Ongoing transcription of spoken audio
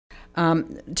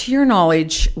To your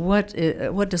knowledge, what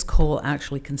does coal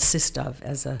actually consist of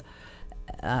as a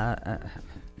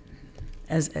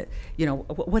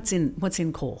what's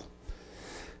in coal?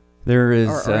 There is,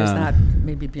 or is that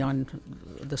maybe beyond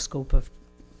the scope of?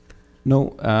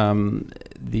 No,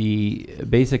 the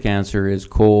basic answer is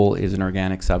coal is an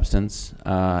organic substance.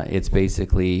 It's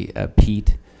basically a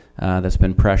peat that's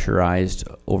been pressurized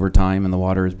over time, and the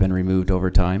water has been removed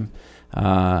over time.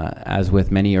 As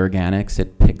with many organics,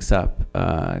 it picks up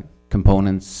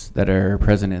components that are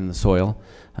present in the soil.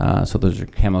 So those are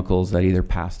chemicals that either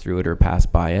pass through it or pass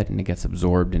by it, and it gets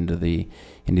absorbed into the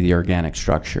organic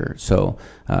structure. So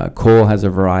coal has a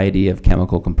variety of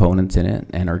chemical components in it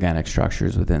and organic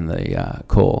structures within the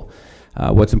coal.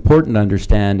 What's important to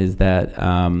understand is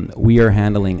that we are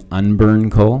handling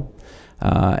unburned coal,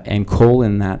 and coal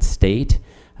in that state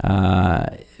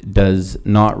does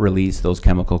not release those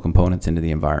chemical components into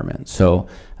the environment. So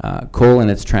coal in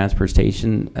its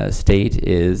transportation state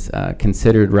is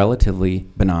considered relatively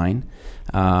benign.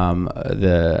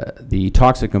 The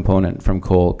toxic component from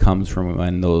coal comes from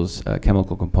when those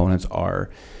chemical components are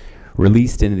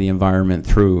released into the environment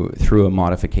through a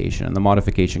modification, and the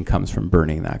modification comes from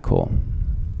burning that coal.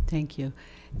 Thank you.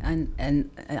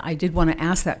 And I did want to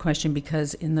ask that question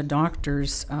because in the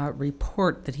doctor's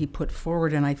report that he put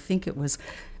forward, and I think it was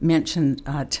mentioned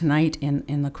tonight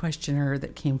in the questionnaire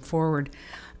that came forward,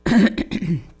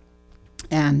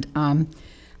 and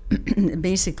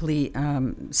basically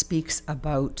speaks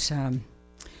about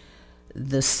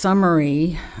the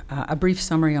summary, a brief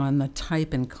summary on the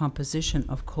type and composition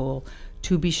of coal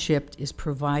to be shipped is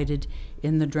provided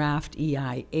in the draft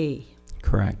EIA.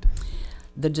 Correct.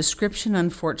 The description,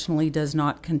 unfortunately, does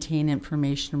not contain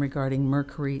information regarding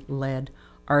mercury, lead,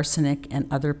 arsenic, and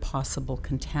other possible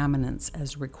contaminants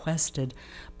as requested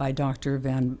by Dr.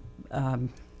 Van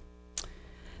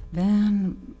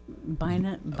Beinert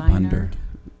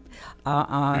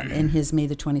in his May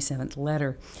the 27th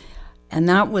letter. And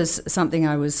that was something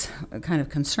I was kind of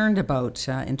concerned about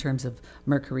in terms of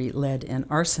mercury, lead, and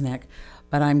arsenic.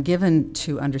 But I'm given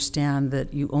to understand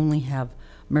that you only have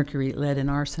mercury, lead, and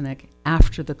arsenic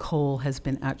after the coal has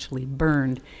been actually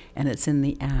burned, and it's in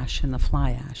the ash and the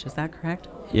fly ash. Is that correct?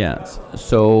 Yes.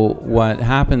 So what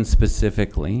happens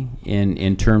specifically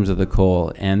in terms of the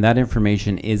coal, and that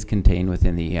information is contained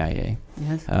within the EIA.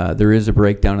 Yes. There is a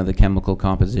breakdown of the chemical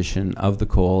composition of the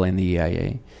coal in the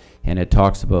EIA, and it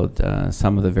talks about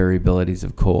some of the variabilities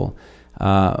of coal.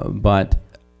 But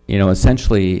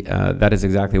essentially, that is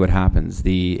exactly what happens.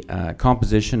 The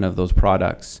composition of those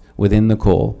products within the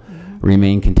coal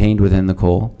remain contained within the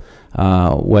coal.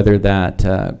 Whether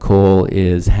that coal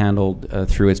is handled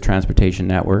through its transportation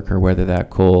network or whether that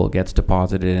coal gets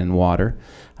deposited in water,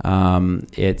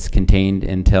 it's contained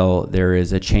until there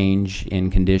is a change in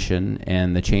condition,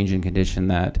 and the change in condition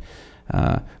that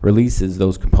releases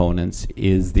those components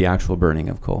is the actual burning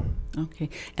of coal.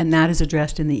 Okay, and that is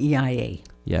addressed in the EIA?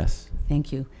 Yes.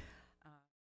 Thank you.